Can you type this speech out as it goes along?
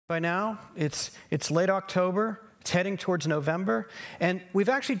By now, it's late October, it's heading towards November, and we've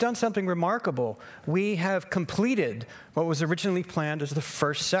actually done something remarkable. We have completed what was originally planned as the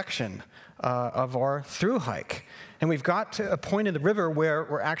first section of our through hike. And we've got to a point in the river where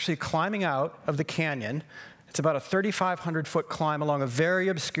we're actually climbing out of the canyon. It's about a 3,500-foot climb along a very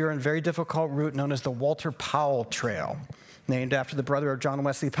obscure and very difficult route known as the Walter Powell Trail, named after the brother of John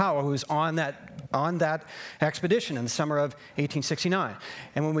Wesley Powell, who was on that expedition in the summer of 1869.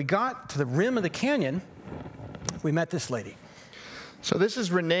 And when we got to the rim of the canyon, we met this lady. So this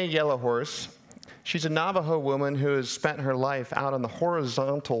is Renee Yellowhorse. She's a Navajo woman who has spent her life out in the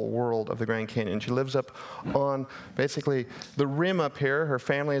horizontal world of the Grand Canyon. She lives up on basically the rim up here. Her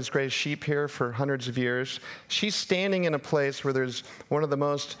family has grazed sheep here for hundreds of years. She's standing in a place where there's one of the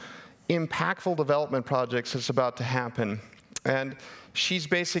most impactful development projects that's about to happen. And she's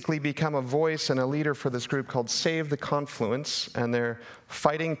basically become a voice and a leader for this group called Save the Confluence, and they're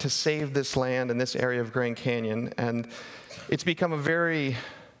fighting to save this land and this area of Grand Canyon. And it's become a very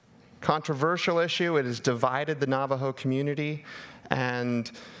controversial issue. It has divided the Navajo community, and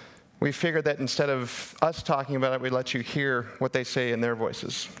we figured that instead of us talking about it, we'd let you hear what they say in their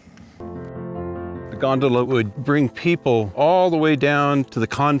voices. The gondola would bring people all the way down to the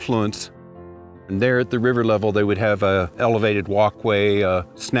confluence, and there at the river level they would have an elevated walkway, a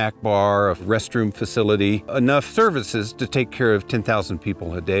snack bar, a restroom facility, enough services to take care of 10,000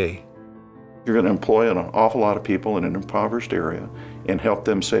 people a day. You're going to employ an awful lot of people in an impoverished area and help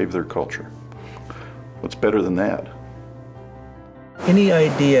them save their culture. What's better than that? Any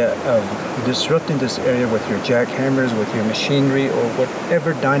idea of disrupting this area with your jackhammers, with your machinery, or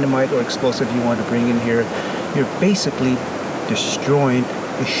whatever dynamite or explosive you want to bring in here, you're basically destroying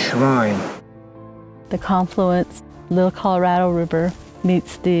a shrine. The confluence, Little Colorado River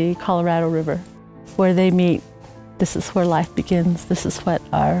meets the Colorado River. Where they meet, this is where life begins. This is what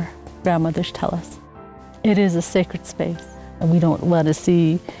our grandmothers tell us. It is a sacred space, and we don't want to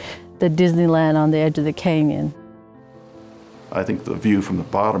see the Disneyland on the edge of the canyon. I think the view from the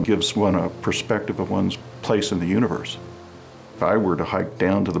bottom gives one a perspective of one's place in the universe. If I were to hike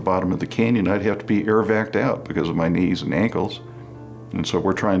down to the bottom of the canyon, I'd have to be air vac'd out because of my knees and ankles. And so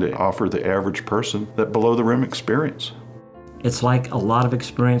we're trying to offer the average person that below the rim experience. It's like a lot of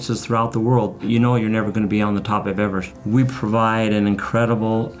experiences throughout the world. You know you're never going to be on the top of Everest. We provide an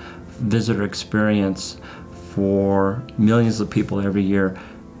incredible visitor experience for millions of people every year,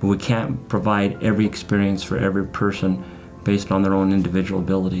 but we can't provide every experience for every person based on their own individual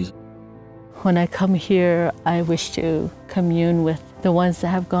abilities. When I come here, I wish to commune with the ones that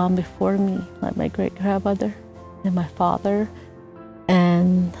have gone before me, like my great-grandmother and my father,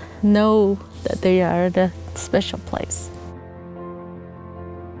 and know that they are at a special place.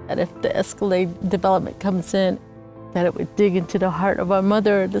 And if the Escalade development comes in, that it would dig into the heart of our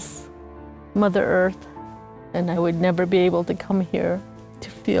mother, this Mother Earth, and I would never be able to come here to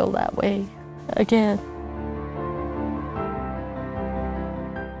feel that way again.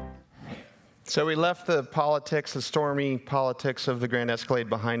 So we left the politics, the stormy politics of the Grand Escalade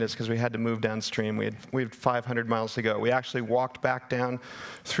behind us because we had to move downstream. We had 500 miles to go. We actually walked back down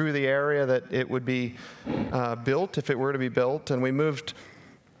through the area that it would be built if it were to be built, and we moved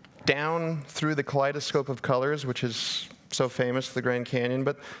down through the kaleidoscope of colors, which is so famous, the Grand Canyon.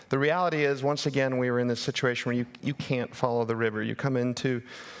 But the reality is, once again, we were in this situation where you can't follow the river. You come into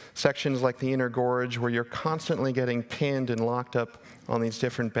sections like the Inner Gorge where you're constantly getting pinned and locked up on these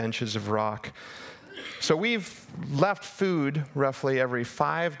different benches of rock. So we've left food roughly every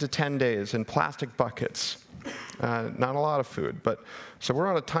 5 to 10 days in plastic buckets. Not a lot of food, but so we're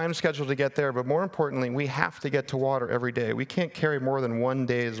on a time schedule to get there, but more importantly, we have to get to water every day. We can't carry more than 1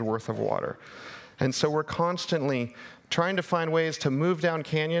 day's worth of water. And so we're constantly trying to find ways to move down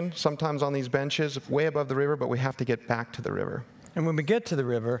canyon, sometimes on these benches way above the river, but we have to get back to the river. And when we get to the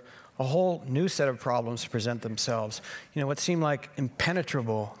river, a whole new set of problems present themselves. You know, what seem like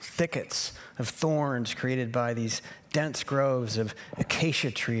impenetrable thickets of thorns created by these dense groves of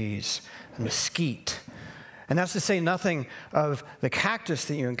acacia trees and mesquite. And that's to say nothing of the cactus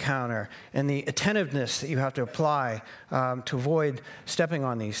that you encounter and the attentiveness that you have to apply to avoid stepping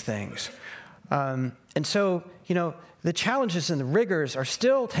on these things. And so, you know, the challenges and the rigors are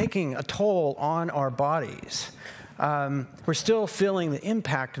still taking a toll on our bodies. We're still feeling the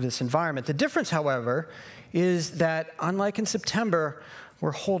impact of this environment. The difference, however, is that unlike in September,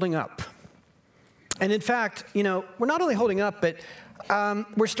 we're holding up. And in fact, you know, we're not only holding up, but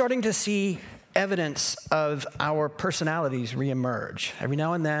we're starting to see evidence of our personalities reemerge. Every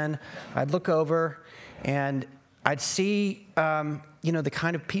now and then, I'd look over and I'd see, you know, the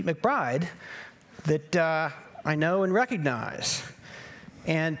kind of Pete McBride that I know and recognize.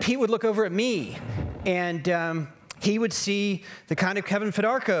 And Pete would look over at me, and he would see the kind of Kevin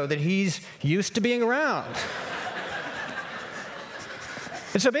Fedarko that he's used to being around.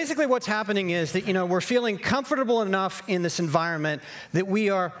 And so basically what's happening is that, we're feeling comfortable enough in this environment that we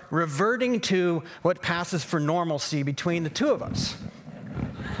are reverting to what passes for normalcy between the two of us.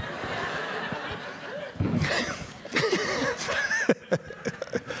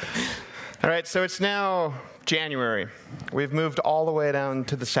 All right, so it's now January. We've moved all the way down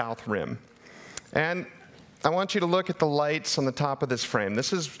to the south rim. And I want you to look at the lights on the top of this frame.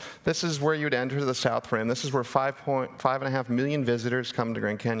 This is where you'd enter the south rim. This is where 5.5 million visitors come to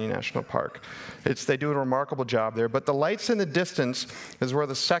Grand Canyon National Park. They do a remarkable job there. But the lights in the distance is where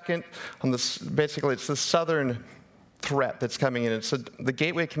the second, basically it's the southern threat that's coming in. It's the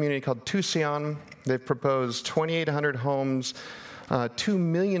gateway community called Tucson. They've proposed 2,800 homes, 2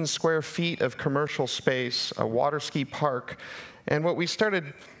 million square feet of commercial space, a water ski park. And what we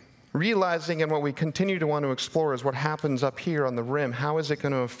started realizing and what we continue to want to explore is what happens up here on the rim. How is it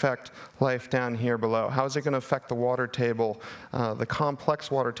going to affect life down here below? How is it going to affect the water table, the complex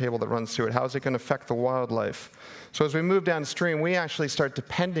water table that runs through it? How is it going to affect the wildlife? So as we move downstream, we actually start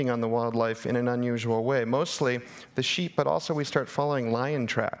depending on the wildlife in an unusual way. Mostly the sheep, but also we start following lion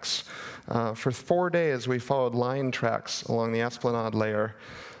tracks. For 4 days, we followed lion tracks along the Esplanade layer.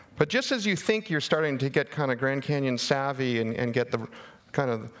 But just as you think you're starting to get kind of Grand Canyon savvy and get the kind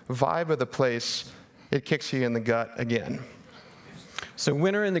of vibe of the place, it kicks you in the gut again. So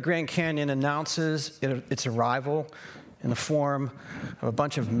winter in the Grand Canyon announces its arrival in the form of a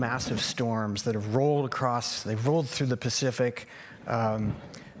bunch of massive storms that have they've rolled through the Pacific,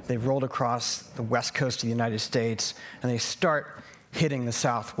 they've rolled across the west coast of the United States, and they start hitting the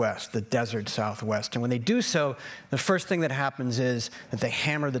Southwest, the desert Southwest. And when they do so, the first thing that happens is that they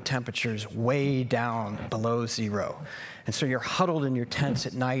hammer the temperatures way down below zero. And so you're huddled in your tents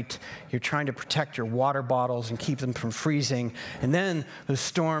at night, you're trying to protect your water bottles and keep them from freezing. And then the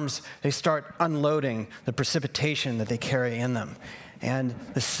storms, they start unloading the precipitation that they carry in them. And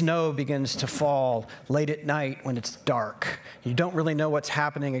the snow begins to fall late at night when it's dark. You don't really know what's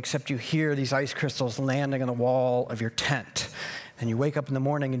happening except you hear these ice crystals landing on the wall of your tent. And you wake up in the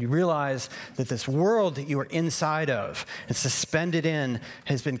morning and you realize that this world that you are inside of and suspended in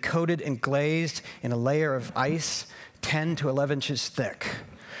has been coated and glazed in a layer of ice 10 to 11 inches thick,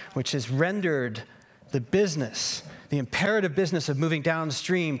 which has rendered the imperative business of moving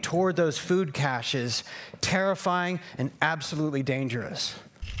downstream toward those food caches terrifying and absolutely dangerous.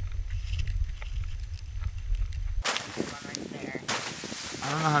 I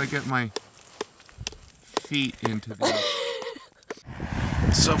don't know how to get my feet into these.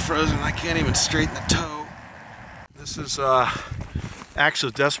 It's so frozen I can't even straighten the toe. This is acts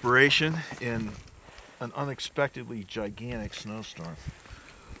of desperation in an unexpectedly gigantic snowstorm.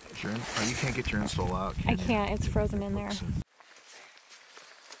 You can't get your install out, can you? I can't, it's frozen in there.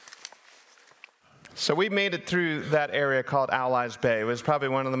 So we made it through that area called Allies Bay. It was probably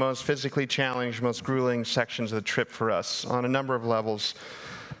one of the most physically challenged, most grueling sections of the trip for us on a number of levels.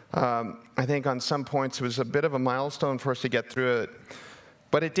 I think on some points it was a bit of a milestone for us to get through it,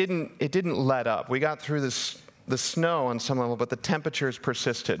 but it didn't let up. We got through the snow on some level, but the temperatures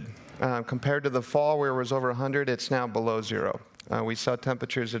persisted. Compared to the fall where it was over 100, it's now below zero. We saw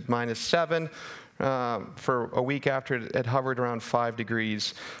temperatures at -7. For a week after, it hovered around 5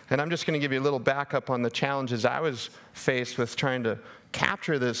 degrees. And I'm just going to give you a little backup on the challenges I was faced with trying to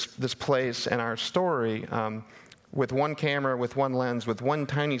capture this place and our story with one camera, with one lens, with one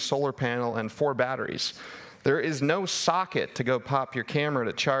tiny solar panel and 4 batteries. There is no socket to go pop your camera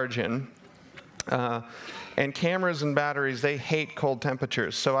to charge in. And cameras and batteries, they hate cold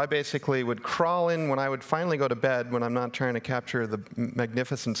temperatures. So I basically would crawl in when I would finally go to bed, when I'm not trying to capture the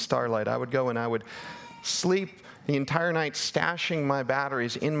magnificent starlight. I would go and I would sleep the entire night stashing my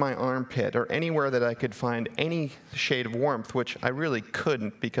batteries in my armpit or anywhere that I could find any shade of warmth, which I really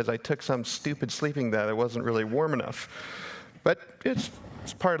couldn't because I took some stupid sleeping bag that wasn't really warm enough. But it's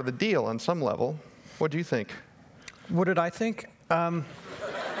part of the deal on some level. What do you think? What did I think?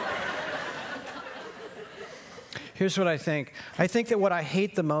 Here's what I think. I think that what I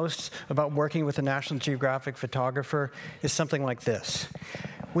hate the most about working with a National Geographic photographer is something like this.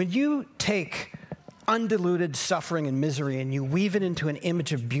 When you take undiluted suffering and misery and you weave it into an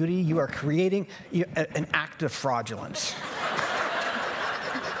image of beauty, you are creating an act of fraudulence.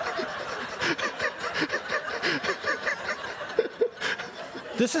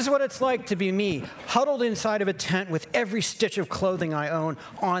 This is what it's like to be me, huddled inside of a tent with every stitch of clothing I own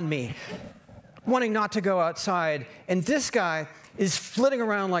on me, wanting not to go outside. And this guy is flitting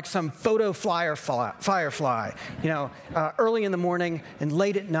around like some photo firefly, early in the morning and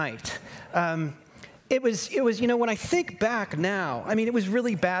late at night. It was, when I think back now, I mean, it was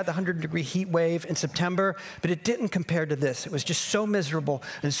really bad, the 100-degree heat wave in September, but it didn't compare to this. It was just so miserable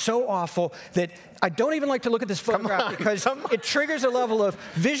and so awful that I don't even like to look at this photograph because it triggers a level of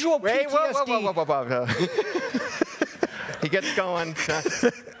visual PTSD. Whoa. He gets going.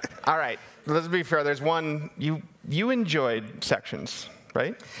 All right, let's be fair. There's one, you enjoyed sections,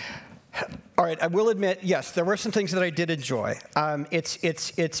 right? All right, I will admit, yes, there were some things that I did enjoy.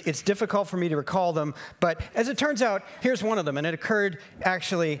 It's difficult for me to recall them, but as it turns out, here's one of them, and it occurred,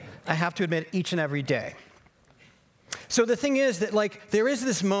 actually, I have to admit, each and every day. So the thing is that, there is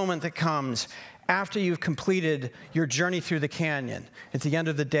this moment that comes after you've completed your journey through the canyon. It's the end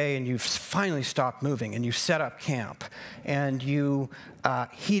of the day, and you've finally stopped moving, and you set up camp, and you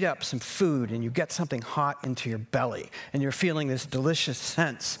heat up some food, and you get something hot into your belly, and you're feeling this delicious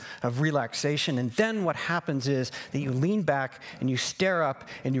sense of relaxation. And then what happens is that you lean back, and you stare up,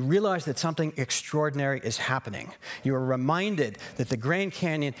 and you realize that something extraordinary is happening. You are reminded that the Grand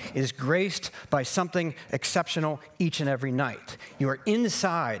Canyon is graced by something exceptional each and every night. You are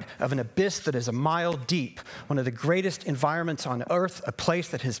inside of an abyss that is a mile deep, one of the greatest environments on Earth, a place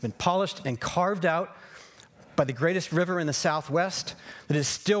that has been polished and carved out by the greatest river in the Southwest that is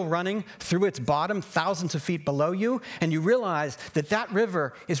still running through its bottom thousands of feet below you, and you realize that that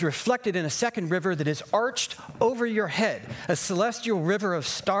river is reflected in a second river that is arched over your head, a celestial river of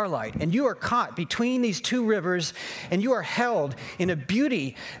starlight, and you are caught between these two rivers, and you are held in a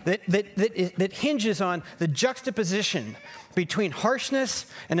beauty that hinges on the juxtaposition between harshness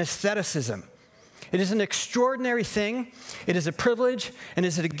and aestheticism. It is an extraordinary thing, it is a privilege, and it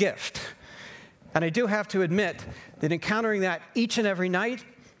is a gift. And I do have to admit that encountering that each and every night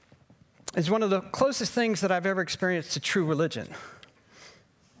is one of the closest things that I've ever experienced to true religion.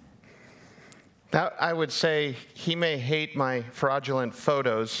 That, I would say, he may hate my fraudulent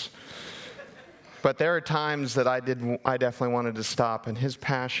photos, but there are times that I definitely wanted to stop, and his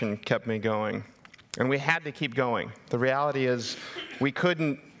passion kept me going. And we had to keep going. The reality is we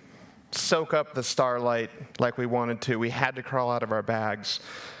couldn't soak up the starlight like we wanted to. We had to crawl out of our bags.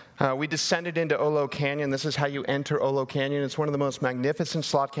 We descended into Olo Canyon. This is how you enter Olo Canyon. It's one of the most magnificent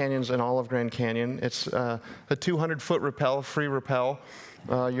slot canyons in all of Grand Canyon. It's a 200-foot rappel, free rappel.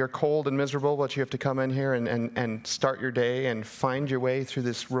 You're cold and miserable, but you have to come in here and start your day and find your way through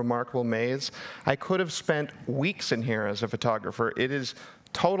this remarkable maze. I could have spent weeks in here as a photographer. It is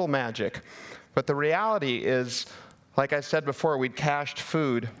total magic. But the reality is, like I said before, we'd cached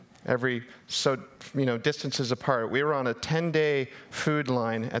food every distances apart. We were on a 10-day food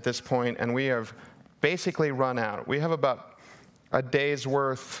line at this point, and we have basically run out. We have about a day's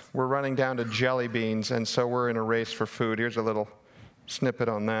worth. We're running down to jelly beans, and so we're in a race for food. Here's a little snippet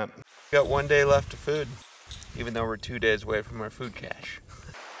on that. We got 1 day left of food, even though we're 2 days away from our food cache.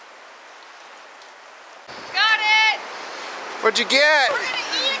 Got it! What'd you get? We're gonna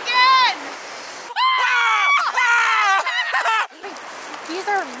eat again! These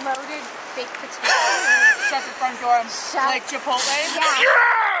are loaded baked potatoes. Shut the front door. Like Chipotle?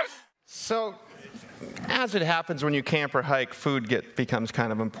 Yeah. So, as it happens when you camp or hike, food becomes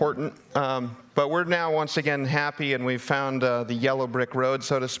kind of important. But we're now once again happy, and we've found the yellow brick road,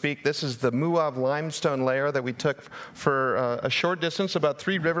 so to speak. This is the Muav limestone layer that we took for a short distance, about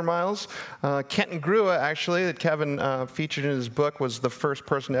 3 river miles. Kenton Grua, actually, that Kevin featured in his book, was the first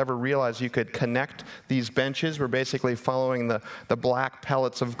person to ever realize you could connect these benches. We're basically following the black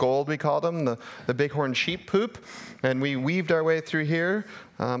pellets of gold, we call them, the bighorn sheep poop. And we weaved our way through here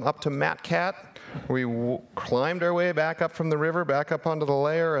up to Mat Cat. We climbed our way back up from the river, back up onto the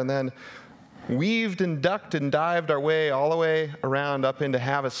layer, and then weaved and ducked and dived our way all the way around up into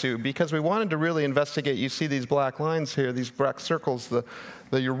Havasu because we wanted to really investigate. You see these black lines here, these black circles, the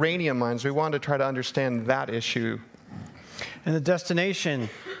uranium mines. We wanted to try to understand that issue. And the destination,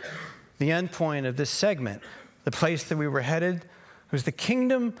 the end point of this segment, the place that we were headed, was the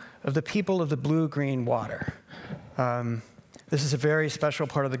kingdom of the people of the blue-green water. This is a very special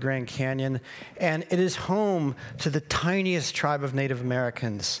part of the Grand Canyon, and it is home to the tiniest tribe of Native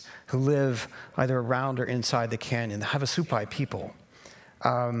Americans who live either around or inside the canyon, the Havasupai people.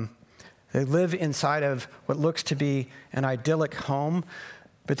 They live inside of what looks to be an idyllic home,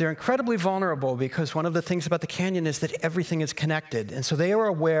 but they're incredibly vulnerable because one of the things about the canyon is that everything is connected, and so they are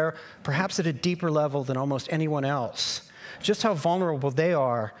aware, perhaps at a deeper level than almost anyone else, just how vulnerable they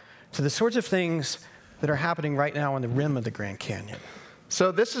are to the sorts of things that are happening right now on the rim of the Grand Canyon. So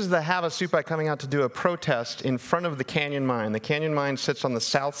this is the Havasupai coming out to do a protest in front of the Canyon Mine. The Canyon Mine sits on the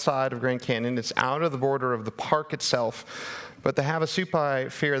south side of Grand Canyon. It's out of the border of the park itself. But the Havasupai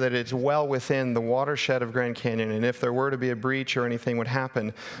fear that it's well within the watershed of Grand Canyon, and if there were to be a breach or anything would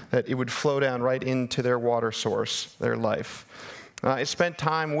happen, that it would flow down right into their water source, their life. I spent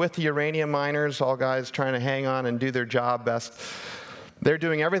time with the uranium miners, all guys trying to hang on and do their job best. They're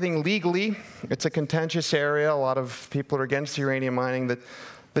doing everything legally. It's a contentious area. A lot of people are against uranium mining.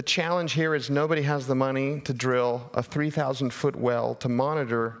 The challenge here is nobody has the money to drill a 3,000-foot well to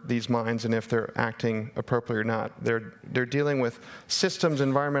monitor these mines and if they're acting appropriately or not. They're dealing with systems,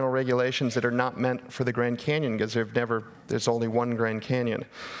 environmental regulations that are not meant for the Grand Canyon because there's only one Grand Canyon.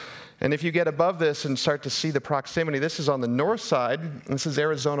 And if you get above this and start to see the proximity, this is on the north side. This is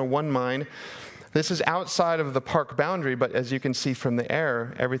Arizona 1 mine. This is outside of the park boundary, but as you can see from the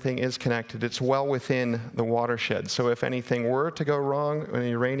air, everything is connected. It's well within the watershed. So if anything were to go wrong in a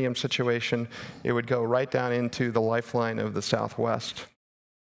uranium situation, it would go right down into the lifeline of the Southwest.